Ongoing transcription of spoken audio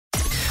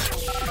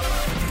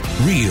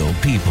Real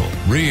people,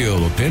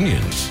 real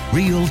opinions,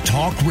 Real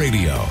Talk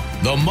Radio.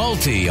 The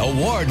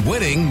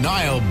multi-award-winning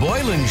Niall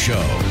Boylan Show.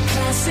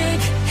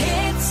 Classic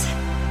hits.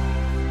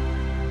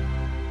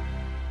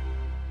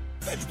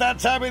 It's that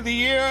time of the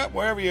year,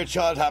 wherever your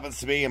child happens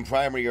to be, in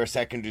primary or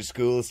secondary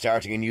school,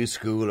 starting a new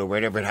school or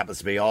wherever it happens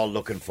to be, all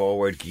looking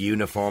forward,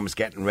 uniforms,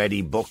 getting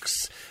ready,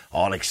 books,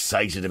 all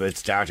excited about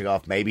starting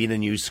off maybe in a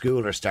new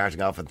school or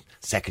starting off in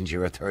second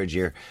year or third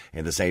year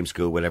in the same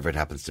school, whatever it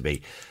happens to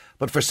be.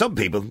 But for some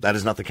people, that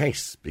is not the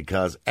case,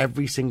 because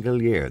every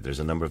single year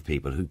there's a number of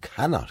people who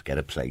cannot get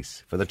a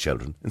place for their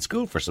children in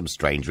school for some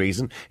strange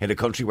reason in a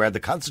country where the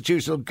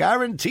Constitution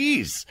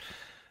guarantees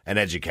an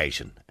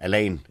education.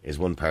 Elaine is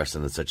one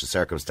person in such a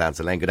circumstance.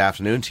 Elaine, good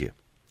afternoon to you.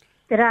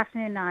 Good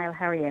afternoon, Niall.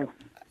 How are you?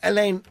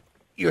 Elaine,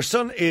 your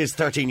son is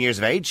 13 years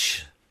of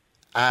age.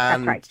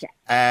 And, that's right,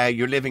 yeah.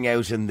 You're living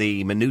out in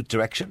the Maynooth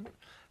direction.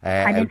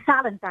 I'm in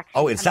Sallins, actually.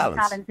 Oh, in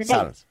Sallins.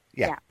 Sallins,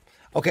 yeah.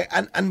 Okay,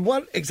 and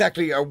what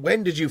exactly, or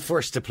when did you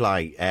first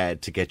apply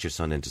to get your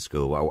son into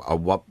school, or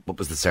what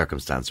was the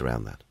circumstance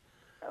around that?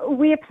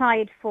 We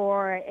applied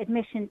for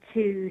admission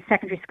to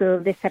secondary school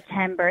this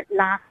September,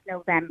 last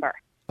November.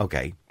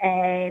 Okay.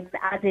 As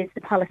is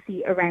the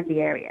policy around the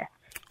area.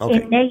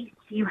 Okay. In NACE,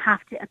 you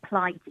have to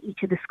apply to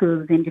each of the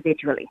schools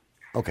individually.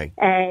 Okay.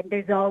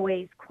 There's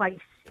always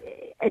quite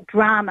a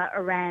drama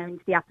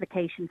around the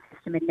application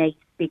system in NACE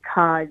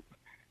because,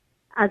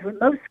 as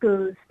with most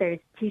schools, there's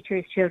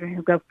teachers, children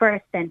who go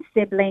first, then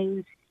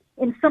siblings.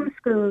 In some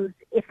schools,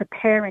 if a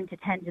parent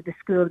attended the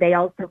school, they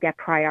also get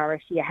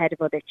priority ahead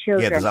of other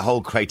children. Yeah, there's a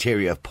whole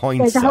criteria of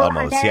points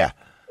almost, yeah.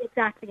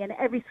 Exactly, and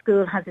every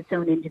school has its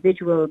own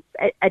individual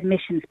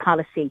admissions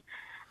policy.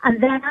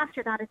 And then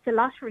after that, it's a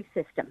lottery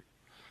system.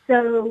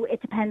 So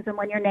it depends on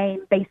when your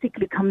name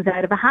basically comes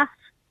out of a hat.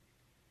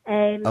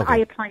 Okay. I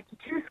applied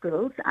to 2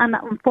 schools, and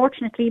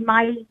unfortunately,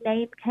 my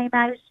name came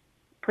out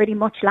pretty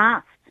much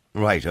last.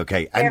 Right,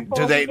 okay. And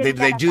do they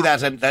do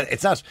that? And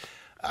it's not.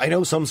 I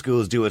know some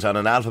schools do it on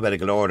an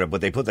alphabetical order,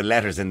 but they put the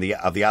letters of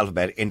the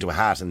alphabet into a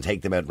hat and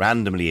take them out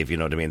randomly, if you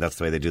know what I mean. That's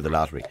the way they do the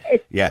lottery.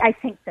 Yeah, I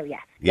think so,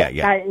 yes. Yeah.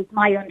 That is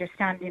my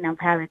understanding of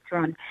how it's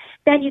run.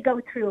 Then you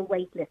go through a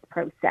waitlist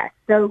process.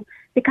 So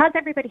because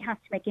everybody has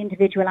to make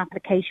individual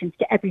applications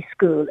to every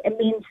school, it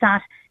means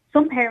that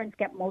some parents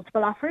get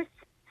multiple offers,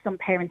 some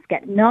parents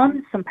get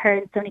none, some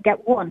parents only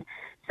get one.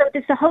 So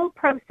there's a whole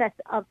process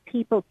of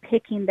people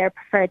picking their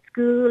preferred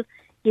school,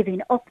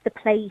 giving up the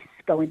place,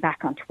 going back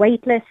onto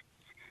wait lists.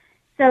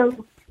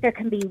 So there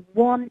can be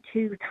 1,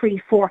 2,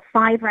 3, 4,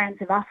 5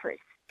 rounds of offers.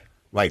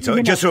 Right,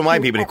 so just to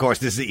remind people, of course,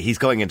 he's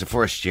going into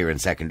first year in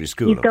secondary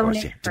school, of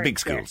course. Yeah. It's a big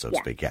school, so to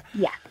speak, yeah.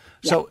 Yeah.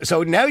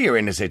 So now you're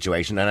in a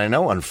situation, and I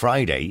know on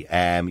Friday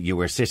you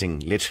were sitting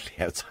literally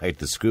outside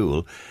the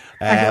school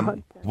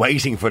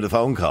waiting for the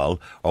phone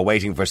call, or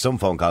waiting for some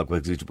phone call.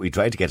 We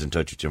tried to get in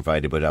touch with you on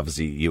Friday, but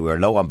obviously you were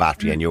low on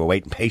battery and you were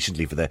waiting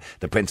patiently for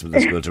the principal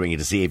of the school to ring you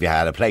to see if you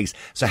had a place.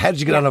 So how did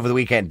you get on over the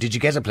weekend? Did you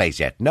get a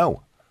place yet?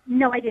 No.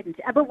 No, I didn't.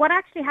 But what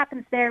actually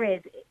happens there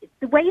is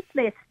the wait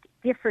list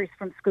differs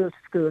from school to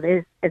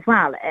school as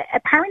well.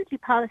 Apparently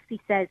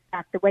policy says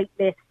that the wait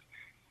list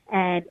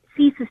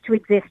ceases to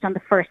exist on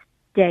the first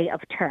day of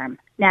term.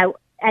 Now,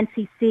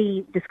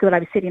 NCC, the school I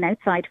was sitting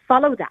outside,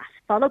 follow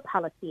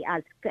policy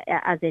as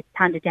it's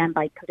handed down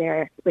by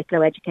Kildare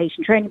Wicklow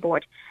Education Training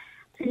Board.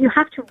 So you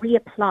have to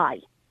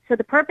reapply. So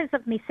the purpose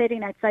of me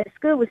sitting outside the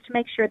school was to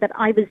make sure that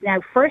I was now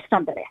first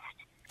on the list.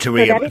 To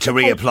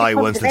reapply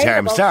once the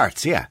term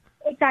starts, yeah.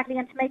 Exactly,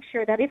 and to make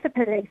sure that if a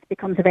place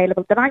becomes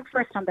available, that I'm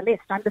first on the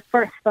list. I'm the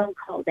first phone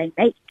call they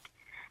make.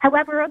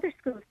 However, other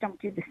schools don't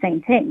do the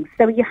same thing.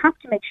 So you have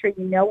to make sure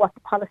you know what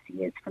the policy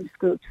is from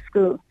school to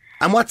school.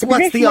 And what's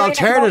the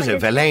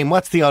alternative, Elaine?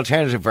 What's the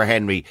alternative for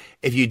Henry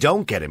if you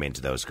don't get him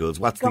into those schools?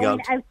 What's going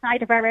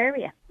outside of our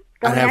area?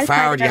 And how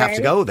far do you have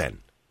to go then?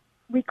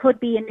 We could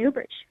be in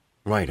Newbridge,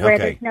 right? Okay. Where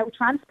there's no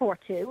transport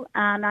to,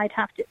 and I'd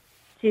have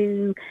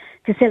to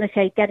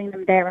facilitate getting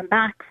them there and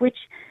back, which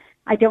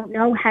I don't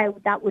know how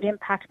that would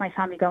impact my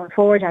family going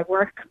forward. I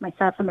work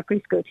myself; I'm a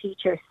preschool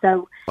teacher,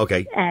 so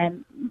okay.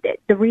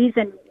 The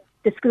reason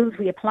the schools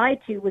we applied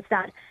to was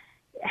that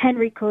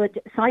Henry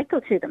could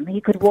cycle to them.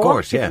 He could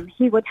walk to them.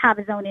 He would have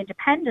his own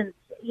independence.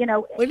 You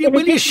know, well,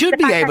 you should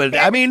be able.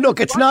 I mean,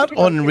 look, it's not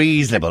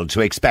unreasonable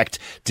to expect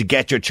to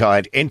get your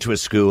child into a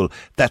school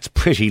that's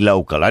pretty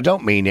local. I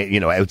don't mean,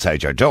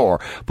 outside your door,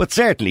 but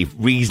certainly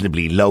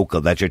reasonably local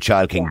that your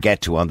child can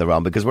get to on their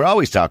own, because we're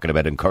always talking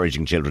about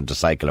encouraging children to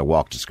cycle or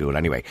walk to school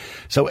anyway.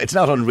 So it's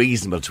not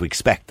unreasonable to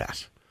expect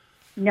that.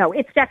 No,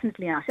 it's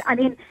definitely not. I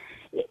mean,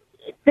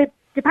 the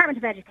Department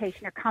of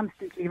Education are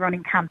constantly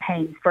running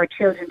campaigns for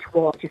children to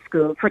walk to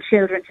school, for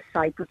children to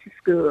cycle to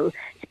school,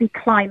 to be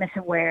climate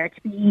aware,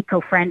 to be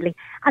eco-friendly.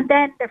 And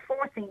then they're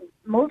forcing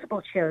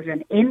multiple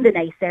children in the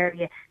NACE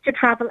area to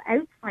travel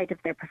outside of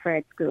their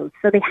preferred schools.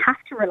 So they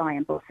have to rely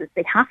on buses,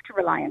 they have to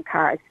rely on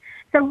cars.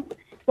 So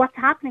what's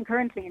happening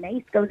currently in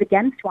NACE goes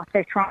against what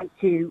they're trying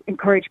to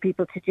encourage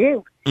people to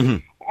do.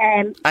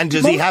 Mm-hmm. And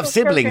does he have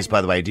siblings, by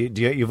the way? Do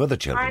you have other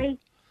children?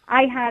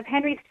 I have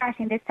Henry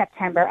starting this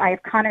September. I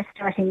have Connor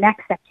starting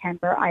next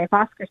September. I have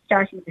Oscar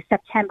starting the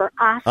September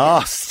after.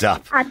 Oh,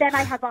 stop. And then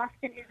I have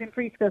Austin, who's in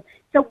preschool.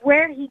 So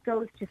where he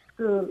goes to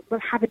school will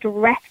have a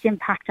direct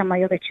impact on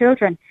my other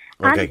children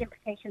and the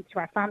implications to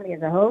our family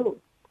as a whole.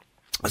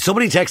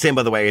 Somebody texted in,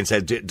 by the way, and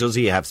said, does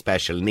he have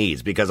special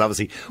needs? Because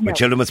obviously, with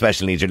children with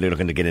special needs, you're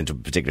looking to get into a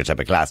particular type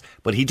of class.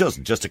 But he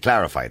doesn't, just to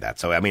clarify that.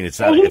 So, I mean, it's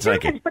not...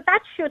 But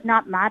that should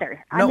not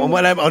matter.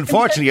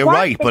 Unfortunately, you're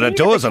right, but it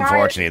does,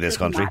 unfortunately, in this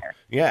country. Matter.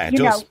 Yeah, it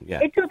does.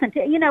 It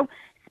doesn't.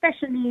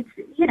 Special needs,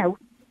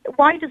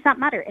 why does that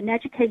matter? An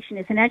education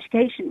is an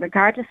education,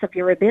 regardless of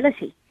your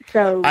ability.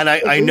 So, and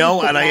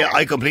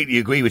I completely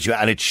agree with you,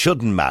 and it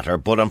shouldn't matter.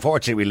 But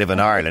unfortunately, we live in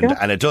Ireland,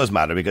 and it does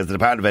matter because the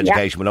Department of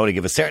Education will only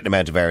give a certain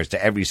amount of hours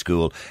to every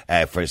school,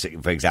 for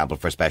example,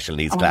 for special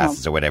needs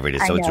classes or whatever it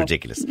is. So it's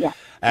ridiculous. Yeah.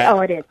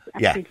 It is.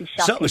 Absolutely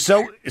shocking.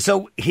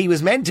 So he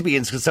was meant to be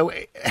in school. So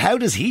how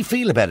does he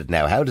feel about it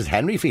now? How does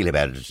Henry feel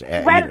about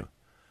it?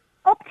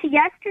 Up to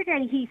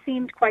yesterday, he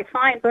seemed quite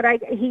fine, but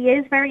he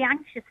is very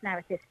anxious now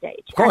at this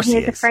stage. Of course, he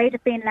is afraid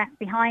of being left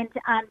behind.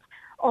 And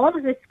all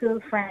of his school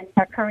friends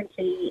are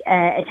currently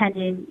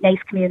attending Naas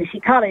Community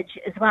College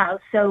as well.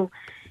 So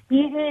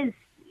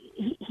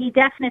he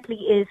definitely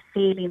is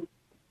feeling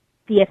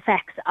the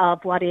effects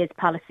of what is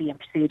policy and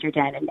procedure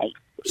down in Naas.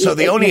 So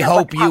the only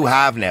hope you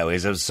have now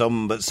is if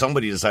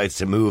somebody decides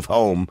to move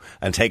home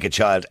and take a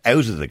child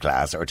out of the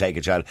class, or take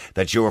a child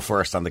that you're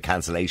first on the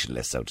cancellation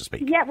list, so to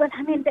speak. Yeah, well,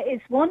 I mean, there is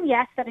one,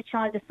 yes, that a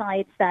child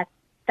decides that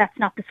that's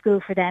not the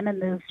school for them and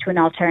moves to an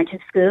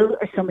alternative school,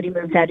 or somebody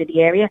moves out of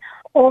the area,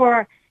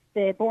 or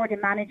the Board of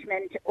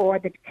Management or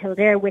the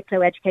Kildare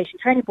Wicklow Education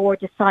Training Board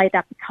decide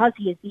that because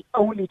he is the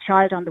only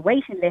child on the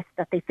waiting list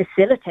that they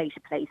facilitate a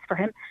place for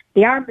him.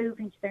 They are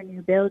moving to their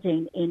new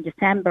building in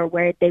December,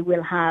 where they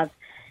will have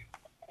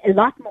a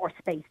lot more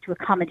space to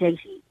accommodate,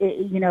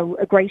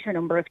 a greater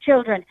number of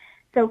children.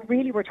 So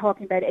really we're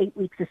talking about 8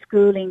 weeks of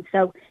schooling.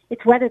 So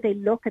it's whether they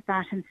look at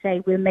that and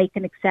say we'll make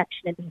an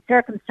exception in these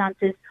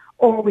circumstances,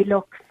 or we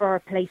look for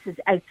places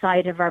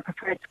outside of our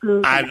preferred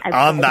schools. And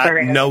on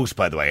that note,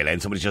 by the way, Elaine,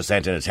 somebody just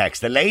sent in a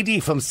text. The lady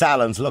from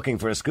Salons looking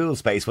for a school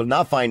space will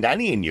not find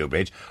any in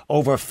Newbridge.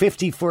 Over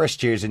 50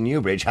 first years in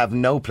Newbridge have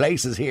no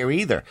places here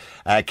either.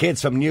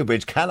 Kids from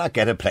Newbridge cannot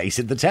get a place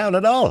in the town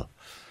at all.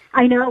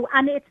 I know,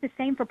 and it's the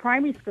same for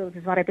primary schools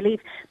is what I believe.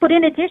 But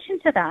in addition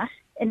to that,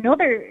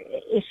 another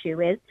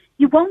issue is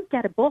you won't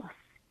get a bus.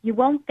 You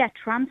won't get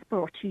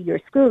transport to your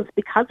schools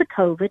because of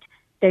COVID.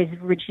 There's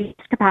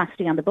reduced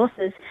capacity on the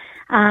buses.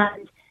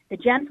 And the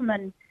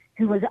gentleman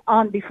who was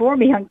on before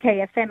me on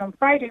KFM on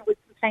Friday was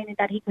complaining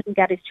that he couldn't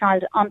get his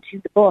child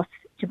onto the bus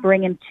to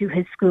bring him to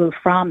his school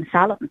from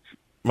Salons.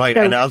 Right,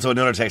 so, and also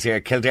another text here.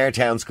 Kildare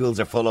town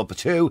schools are full up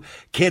too.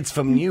 Kids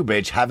from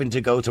Newbridge having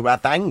to go to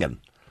Rathangan.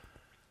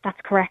 That's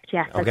correct,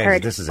 yes. Okay, so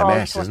this is a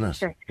mess,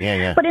 isn't it?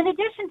 Yeah. But in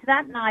addition to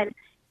that, Niall,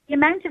 the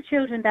amount of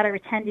children that are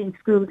attending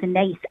schools in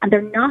Naas and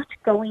they're not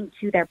going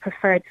to their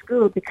preferred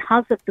school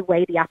because of the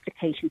way the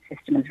application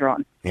system is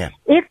run. Yeah.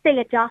 If they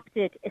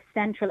adopted a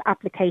central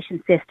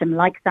application system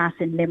like that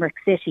in Limerick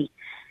City,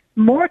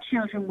 more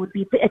children would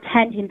be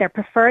attending their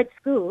preferred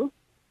school,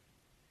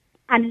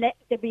 and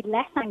there'd be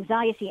less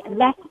anxiety and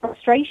less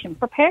frustration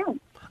for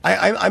parents.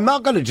 I'm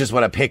not going to just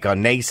want to pick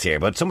on Naas here,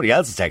 but somebody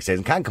else's text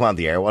says, can't come on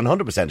the air,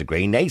 100%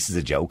 agree, Naas is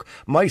a joke.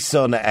 My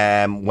son,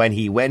 when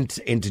he went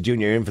into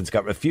junior infants,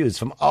 got refused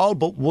from all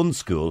but one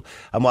school,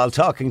 and while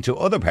talking to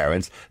other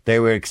parents, they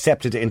were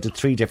accepted into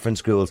 3 different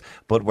schools,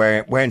 but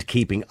weren't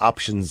keeping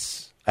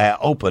options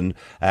open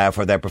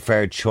for their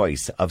preferred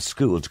choice of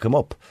school to come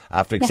up.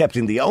 After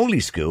accepting the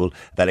only school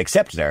that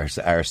accepted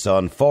our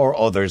son, 4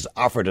 others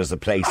offered us a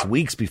place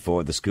weeks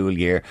before the school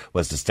year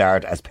was to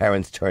start, as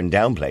parents turned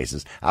down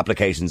places.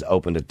 Applications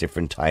opened at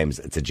different times.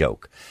 It's a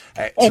joke.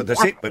 So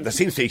there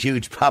seems to be a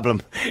huge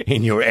problem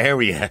in your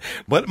area.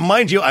 But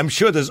mind you, I'm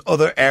sure there's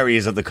other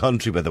areas of the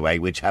country, by the way,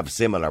 which have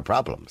similar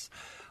problems.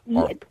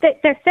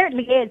 There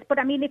certainly is. But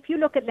I mean, if you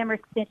look at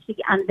Limerick City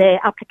and the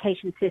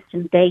application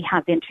system they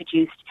have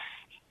introduced,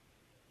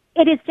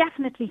 it is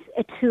definitely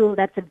a tool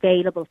that's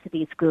available to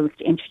these schools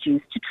to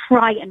introduce, to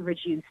try and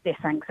reduce this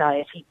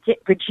anxiety, to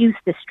reduce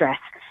the stress,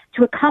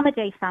 to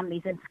accommodate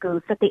families in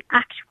schools that they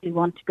actually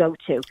want to go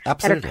to,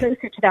 Absolutely. that are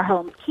closer to their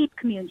homes, keep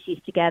communities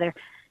together.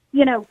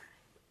 You know,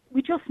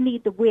 we just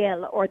need the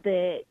will, or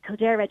the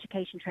Kildare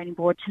Education Training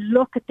Board, to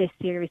look at this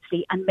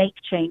seriously and make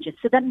changes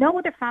so that no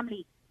other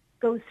family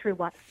goes through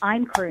what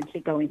I'm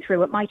currently going through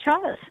with my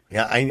child.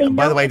 Yeah,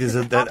 by the way, they're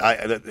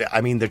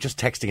just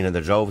texting in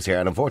their droves here,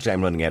 and unfortunately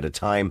I'm running out of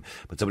time,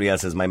 but somebody else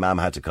says, my mum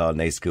had to call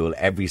Naas School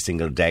every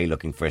single day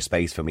looking for a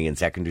space for me in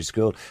secondary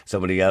school.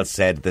 Somebody else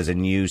said there's a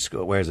new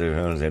school, there's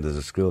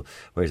a school,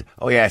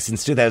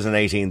 since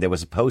 2018 there was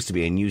supposed to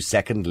be a new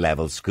second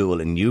level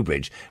school in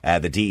Newbridge.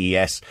 The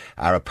DES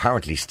are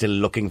apparently still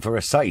looking for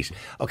a site.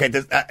 Okay,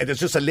 there's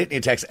just a litany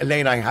of texts.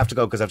 Elaine, I have to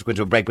go because I have to go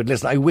into a break, but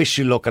listen, I wish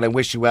you luck and I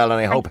wish you well, and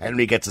I hope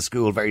Henry gets a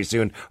school very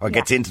soon, or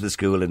gets into the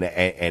school in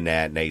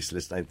Naas.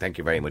 Listen, thank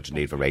you very much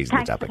indeed for raising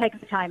the topic. Thanks for taking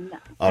the time.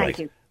 All Thank right.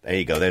 you. There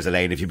you go. There's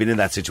Elaine. If you've been in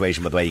that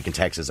situation, by the way, you can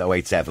text us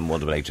 087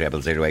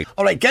 188 0008.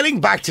 All right,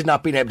 getting back to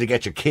not being able to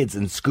get your kids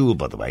in school,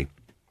 by the way.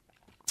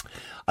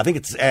 I think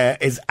it's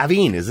is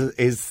Aveen.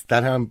 Is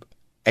that how I'm...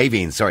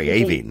 Aveen, sorry,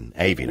 Aveen.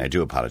 Aveen. I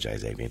do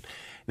apologise, Aveen.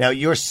 Now,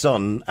 your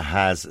son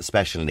has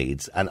special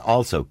needs and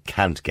also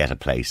can't get a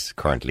place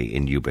currently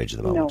in Newbridge at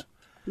the moment.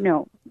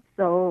 No.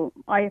 So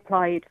I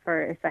applied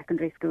for a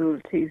secondary school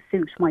to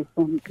suit my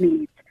son's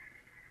needs,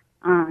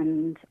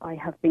 and I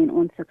have been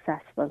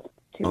unsuccessful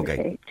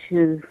to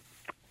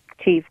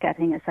achieve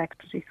getting a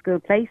secondary school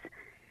place.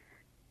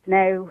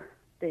 Now,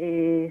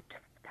 the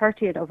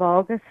 30th of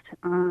August,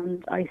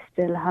 and I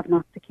still have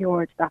not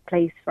secured that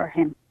place for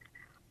him.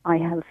 I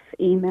have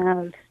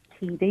emailed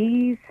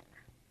TDs,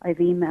 I've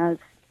emailed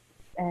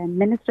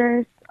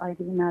ministers, I've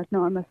emailed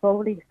Norma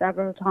Foley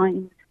several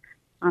times,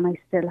 and I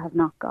still have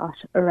not got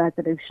a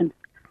resolution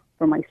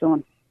for my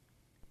son.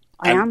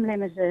 I am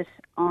limited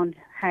on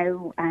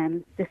how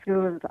the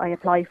schools I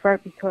apply for,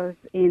 because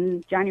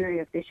in January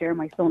of this year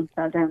my son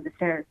fell down the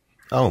stairs.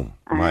 Oh,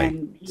 my.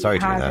 Sorry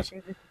to hear that.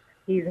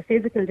 He's a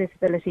physical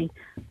disability,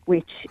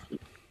 which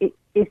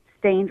it's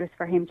dangerous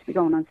for him to be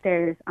going on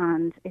stairs,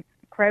 and it's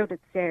crowded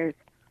stairs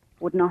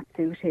would not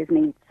suit his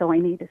needs. So I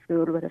need a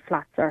school with a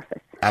flat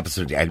surface.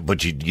 Absolutely.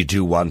 But you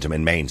do want him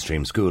in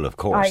mainstream school, of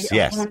course.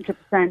 Yes.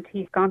 100%.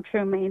 He's gone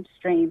through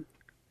mainstream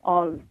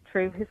all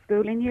through his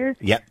schooling years,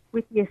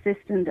 with the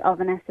assistance of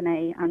an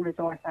SNA and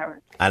resource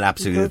hours. And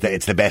absolutely,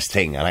 it's the best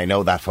thing. And I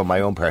know that from my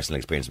own personal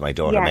experience with my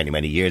daughter many,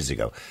 many years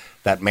ago,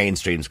 that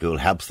mainstream school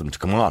helps them to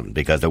come on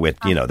because they're with,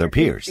 their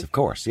peers, of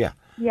course, Yeah.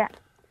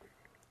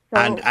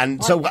 So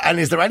and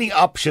is there any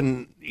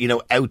option,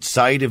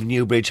 outside of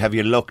Newbridge? Have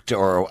you looked,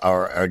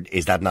 or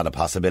is that not a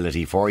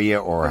possibility for you,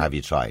 or have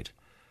you tried?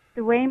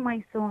 The way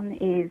my son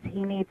is,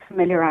 he needs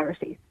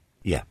familiarity.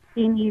 Yeah.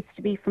 He needs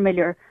to be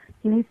familiar.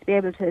 He needs to be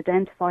able to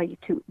identify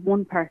to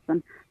one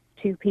person,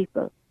 two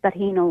people that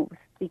he knows.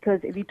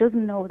 Because if he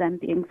doesn't know them,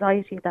 the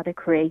anxiety that it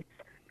creates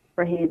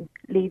for him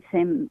leaves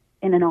him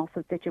in an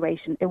awful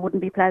situation. It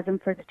wouldn't be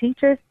pleasant for the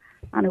teachers,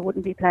 and it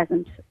wouldn't be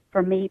pleasant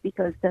for me,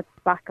 because the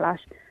backlash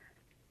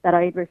that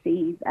I'd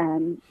receive,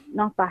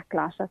 not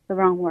backlash, that's the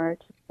wrong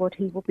word, but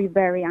he would be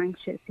very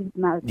anxious. He'd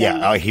melt down.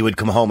 Yeah, he would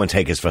come home and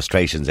take his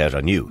frustrations out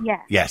on you. Yeah.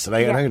 Yes, and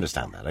I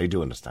understand that. I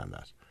do understand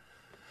that.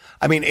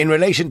 I mean, in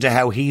relation to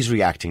how he's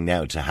reacting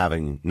now to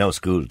having no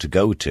school to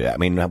go to, I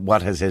mean,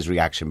 what has his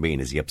reaction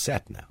been? Is he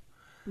upset now?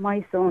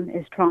 My son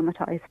is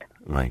traumatised.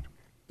 Right.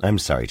 I'm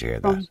sorry to hear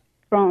that.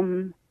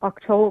 From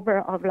October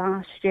of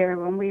last year,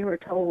 when we were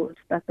told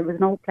that there was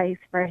no place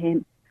for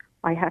him,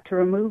 I had to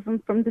remove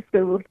him from the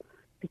school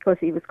because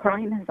he was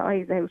crying his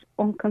eyes out,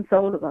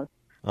 unconsolable.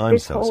 I'm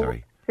so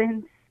sorry.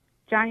 Since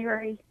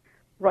January,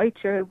 right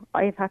through,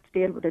 I've had to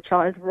deal with a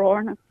child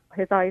roaring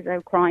his eyes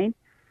out, crying,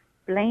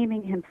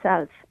 blaming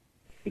himself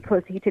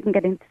because he didn't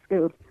get into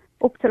school.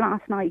 Up to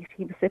last night,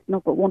 he was sitting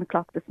up at 1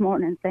 o'clock this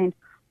morning saying,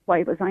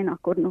 why was I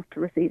not good enough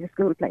to receive a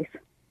school place?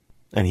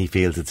 And he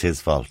feels it's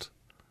his fault.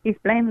 He's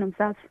blaming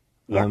himself.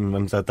 Yeah.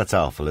 That's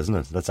awful, isn't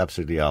it? That's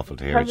absolutely awful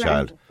to hear a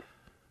child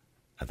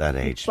at that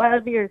age. He's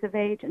 12 years of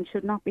age and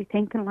should not be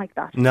thinking like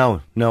that.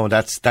 No,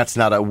 that's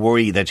not a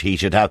worry that he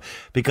should have,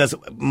 because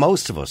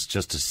most of us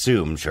just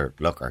assume, sure,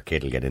 look, our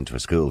kid will get into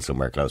a school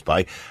somewhere close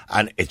by,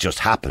 and it just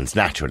happens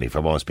naturally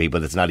for most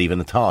people. It's not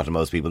even a thought in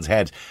most people's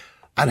heads.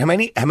 And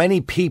how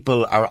many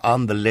people are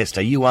on the list?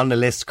 Are you on the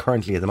list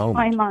currently at the moment?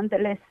 I'm on the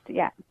list,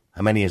 yeah.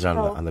 How many is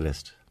on the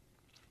list?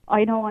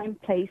 I know I'm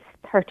place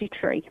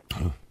 33.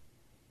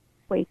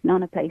 Waiting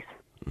on a place.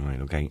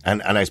 Right, okay.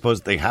 And I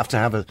suppose they have to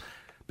have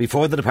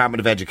before the Department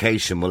of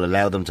Education will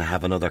allow them to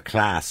have another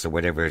class or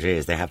whatever it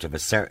is, they have to have a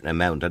certain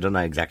amount. I don't know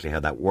exactly how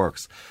that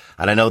works.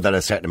 And I know that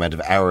a certain amount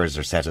of hours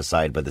are set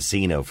aside by the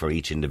CINO for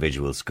each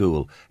individual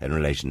school in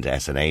relation to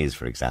SNAs,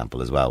 for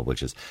example, as well,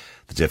 which is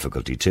the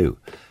difficulty too.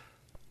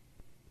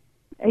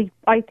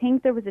 I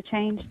think there was a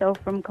change, though,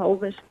 from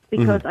COVID,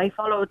 because I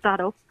followed that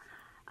up,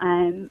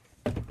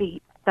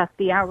 that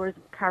the hours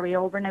carry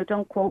over. Now,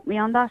 don't quote me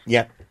on that.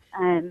 Yeah.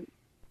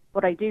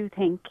 But I do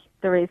think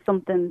there is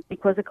something,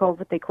 because of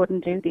COVID, they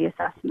couldn't do the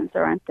assessments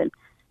or anything.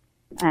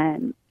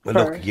 Well,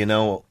 look,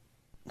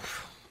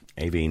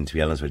 Aveen, to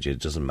be honest with you, it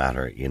doesn't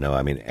matter.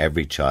 I mean,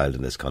 every child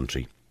in this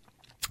country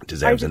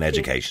deserves an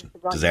education.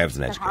 Deserves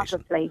an education.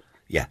 Have a place.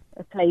 Yeah.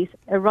 A place.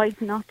 A right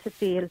not to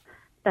feel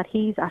that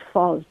he's at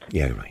fault.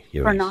 Yeah, right.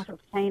 You're for right. not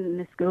obtaining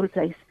a school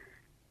place.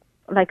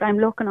 Like, I'm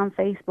looking on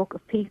Facebook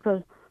of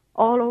people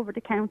all over the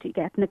county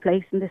getting a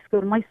place in this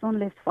school. My son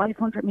lives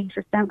 500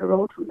 metres down the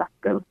road from that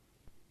school,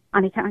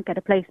 and he can't get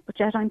a place. But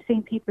yet I'm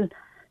seeing people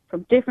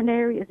from different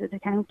areas of the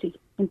county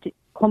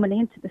coming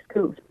into the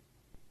school,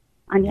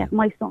 and yet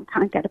my son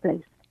can't get a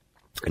place.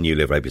 And you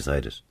live right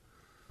beside it?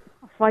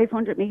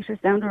 500 metres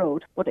down the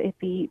road, but it'd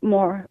be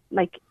more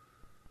like,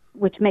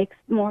 which makes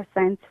more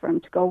sense for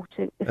him to go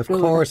to a school.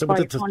 Of course,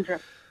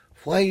 500.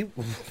 Why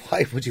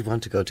would you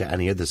want to go to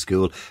any other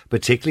school,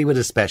 particularly with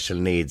his special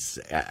needs,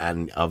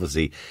 and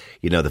obviously,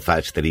 the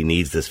fact that he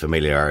needs this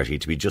familiarity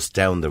to be just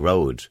down the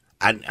road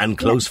and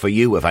close for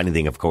you, if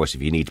anything, of course,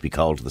 if you need to be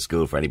called to the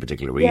school for any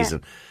particular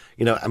reason.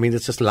 You know, I mean,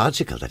 it's just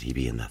logical that he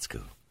be in that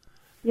school.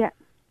 Yeah.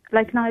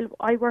 Like Niall,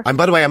 I work... And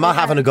by the way, I'm not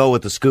having a go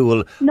with the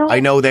school. No. I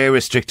know they're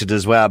restricted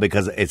as well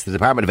because it's the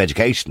Department of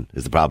Education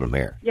is the problem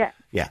here. Yeah.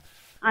 Yeah.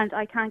 And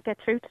I can't get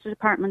through to the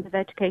Department of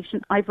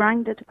Education. I've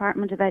rang the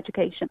Department of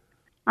Education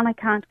and I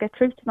can't get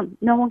through to them.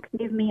 No one can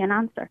give me an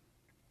answer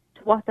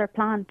to what their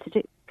plan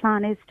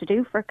is to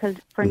do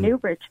for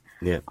Newbridge.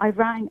 Yeah. I've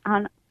rang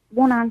and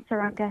one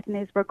answer I'm getting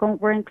is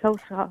we're in close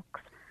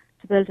talks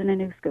to building a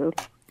new school.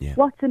 Yeah.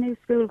 What's a new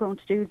school going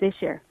to do this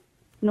year?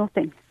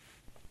 Nothing.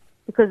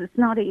 Because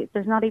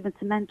there's not even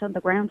cement on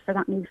the ground for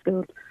that new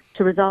school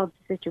to resolve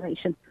the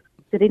situation.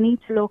 So they need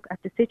to look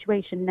at the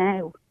situation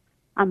now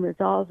and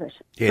resolve it.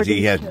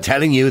 Yeah,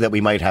 telling you that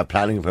we might have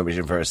planning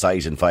permission for a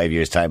site in 5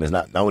 years' time is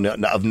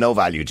of no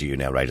value to you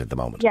now, right at the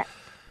moment. Yeah.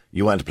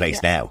 You want a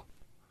place now.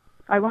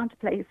 I want a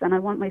place and I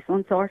want my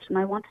son sorted and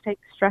I want to take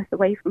the stress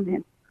away from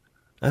him.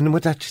 And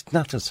with that, just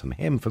not just from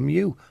him, from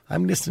you.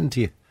 I'm listening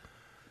to you.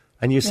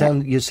 And you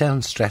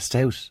sound stressed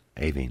out,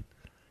 Aoibhinn.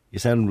 You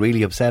sound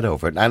really upset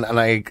over it. And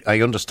I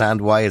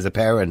understand why, as a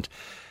parent,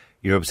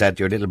 you're upset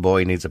your little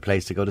boy needs a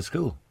place to go to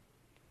school.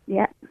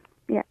 Yeah,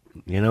 yeah.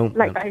 You know?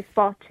 Like I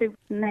fought tooth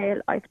and nail.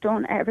 I've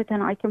done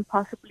everything I can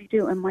possibly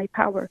do in my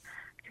power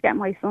to get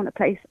my son a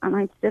place, and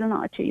I'm still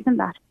not achieving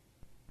that.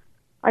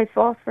 I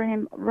fought for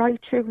him right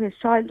through his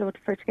childhood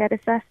to get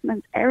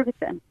assessments,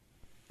 everything.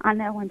 And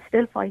now I'm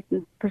still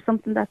fighting for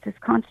something that's his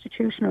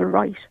constitutional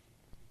right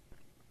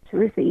to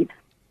receive.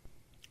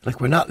 Like,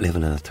 we're not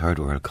living in a third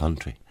world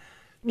country.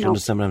 Do you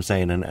understand what I'm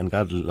saying? And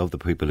God love the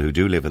people who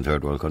do live in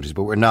third world countries,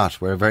 but we're not.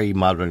 We're a very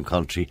modern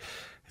country.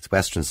 It's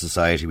Western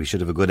society. We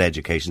should have a good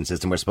education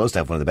system. We're supposed to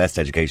have one of the best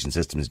education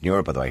systems in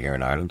Europe, by the way, here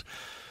in Ireland.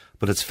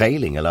 But it's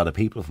failing a lot of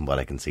people from what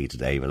I can see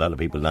today. A lot of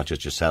people, not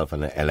just yourself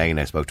and Elaine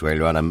I spoke to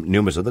earlier on, and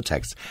numerous other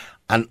texts.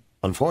 And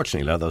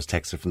unfortunately, a lot of those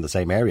texts are from the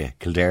same area.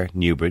 Kildare,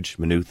 Newbridge,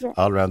 Maynooth,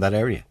 all around that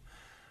area.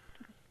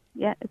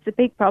 Yeah, it's a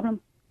big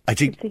problem. I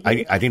think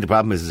the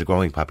problem is there's a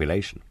growing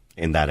population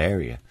in that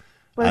area.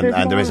 Well,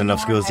 and there is enough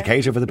schools to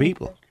cater for the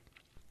people.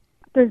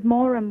 There's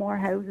more and more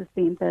houses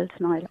being built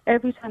now.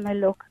 Every time I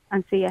look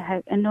and see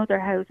another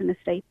housing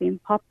estate being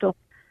popped up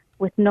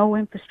with no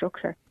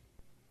infrastructure,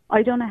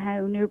 I don't know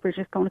how Newbridge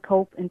is going to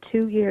cope in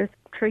 2 years,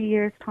 3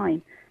 years'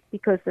 time,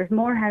 because there's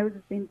more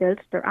houses being built,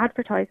 they're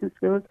advertising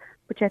schools,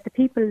 but yet the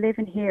people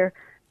living here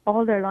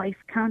all their life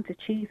can't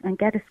achieve and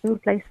get a school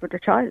place for their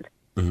child.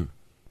 Mm-hmm.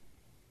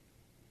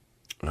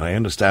 I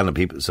understand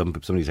that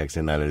somebody texts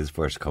in that it is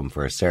first come,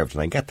 first served,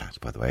 and I get that,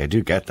 by the way. I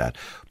do get that.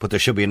 But there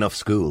should be enough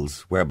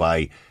schools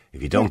whereby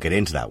if you don't get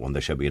into that one,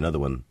 there should be another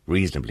one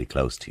reasonably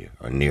close to you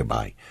or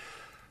nearby.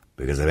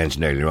 Because I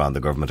mentioned earlier on, the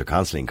government are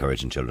constantly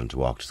encouraging children to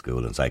walk to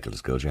school and cycle to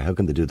school. How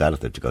can they do that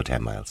if they have to go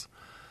 10 miles?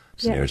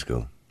 It's near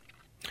school.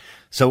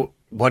 So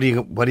what are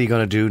you going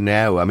to do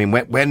now? I mean,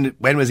 when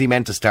was he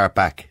meant to start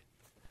back?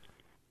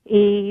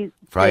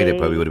 Friday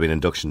probably would have been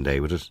induction day,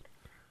 would it?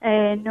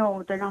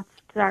 No, they're not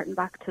starting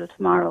back till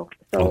tomorrow.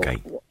 So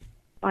okay.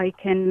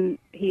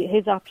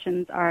 His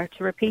options are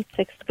to repeat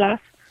 6th class.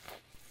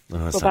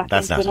 Oh,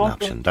 that's not an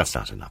option. That's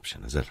not an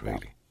option, is it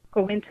really?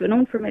 Go into an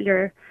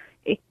unfamiliar,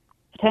 it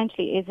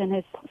potentially is in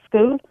his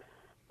school,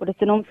 but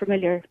it's an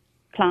unfamiliar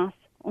class,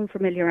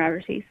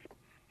 unfamiliarities,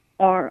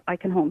 or I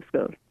can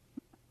homeschool.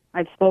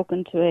 I've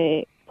spoken to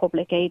a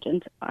public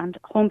agent and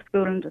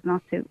homeschooling does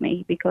not suit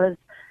me because,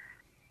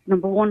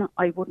 number one,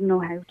 I wouldn't know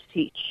how to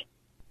teach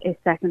a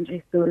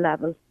secondary school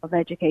level of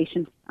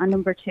education. And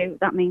number two,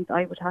 that means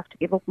I would have to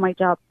give up my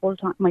job,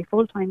 my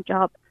full-time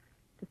job,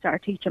 to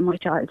start teaching my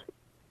child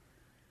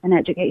in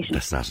education.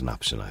 That's not an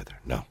option either.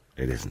 No,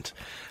 it isn't.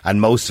 And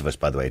most of us,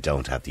 by the way,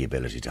 don't have the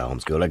ability to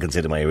homeschool. I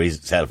consider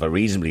myself a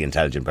reasonably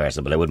intelligent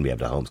person, but I wouldn't be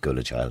able to homeschool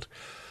a child.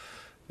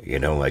 You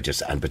know,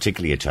 and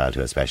particularly a child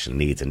who has special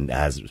needs and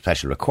has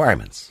special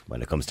requirements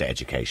when it comes to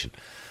education.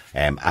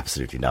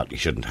 Absolutely not. You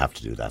shouldn't have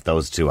to do that.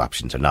 Those two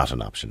options are not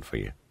an option for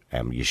you.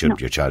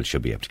 Your child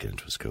should be able to get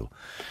into a school.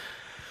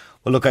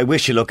 Well, look, I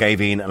wish you luck,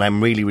 Aoibhinn, and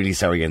I'm really, really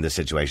sorry in this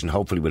situation.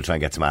 Hopefully we'll try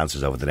and get some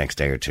answers over the next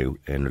day or two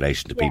in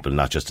relation to people,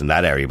 not just in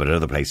that area, but in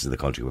other places of the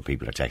country where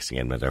people are texting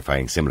in where they're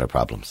finding similar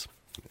problems.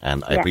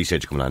 And I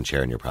appreciate you coming on and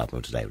sharing your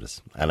problem today with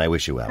us. And I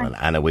wish you well,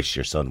 and I wish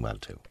your son well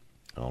too.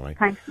 All right.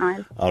 Thanks,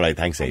 Niall. All right,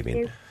 thanks,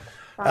 Aoibhinn.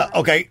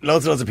 Okay,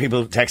 loads and loads of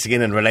people texting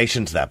in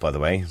relation to that, by the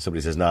way.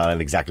 Somebody says, no, I'm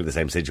in exactly the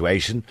same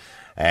situation.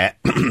 I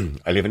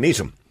live in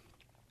Needham.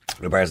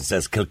 The person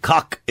says,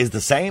 Kilcock is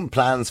the same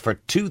plans for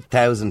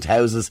 2,000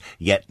 houses,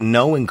 yet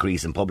no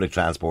increase in public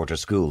transport or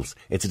schools.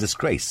 It's a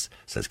disgrace,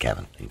 says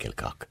Kevin in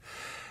Kilcock.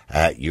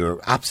 You're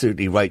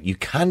absolutely right. You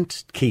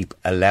can't keep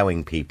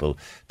allowing people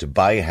to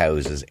buy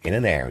houses in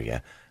an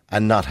area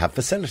and not have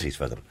facilities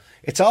for them.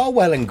 It's all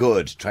well and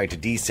good trying to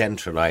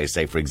decentralise,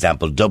 say, for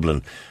example,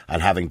 Dublin,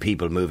 and having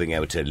people moving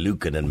out to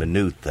Lucan and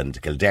Maynooth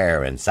and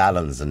Kildare and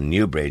Sallins and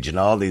Newbridge and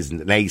all these,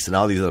 Nace and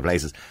all these other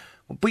places.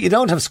 But you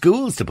don't have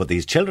schools to put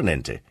these children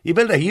into. You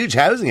build a huge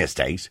housing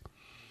estate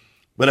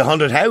with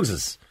 100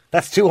 houses.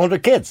 That's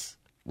 200 kids,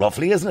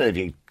 roughly, isn't it? If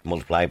you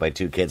multiply by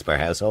 2 kids per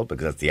household,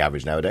 because that's the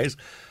average nowadays.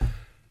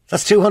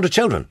 That's 200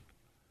 children.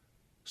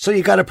 So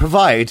you got to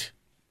provide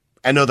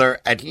another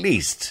at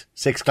least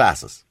 6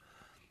 classes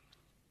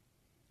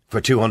for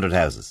 200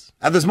 houses.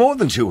 And there's more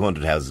than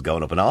 200 houses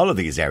going up in all of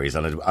these areas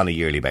on a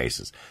yearly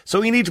basis.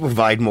 So you need to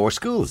provide more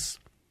schools.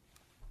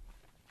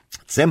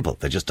 It's simple.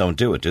 They just don't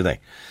do it, do they?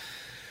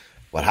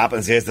 What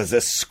happens is there's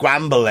a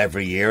scramble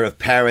every year of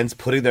parents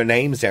putting their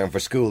names down for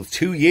schools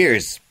 2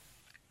 years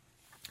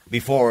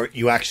before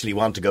you actually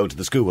want to go to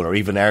the school, or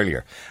even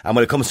earlier. And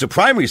when it comes to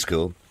primary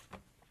school,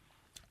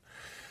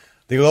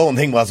 the old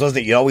thing wasn't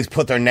it? You always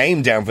put their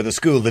name down for the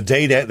school the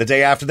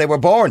day after they were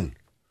born.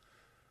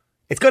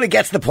 It's going to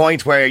get to the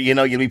point where,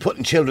 you'll be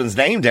putting children's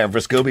name down for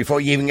school before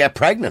you even get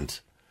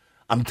pregnant.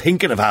 I'm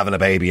thinking of having a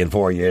baby in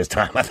 4 years'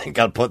 time. I think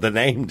I'll put the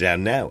name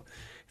down now.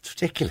 It's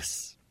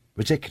ridiculous.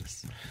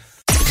 Ridiculous.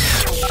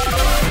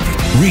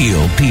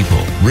 Real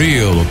people,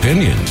 real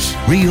opinions,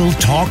 real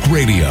talk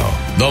radio.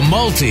 The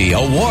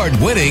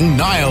multi-award-winning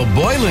Niall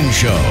Boylan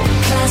Show.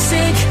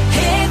 Classic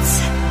hits.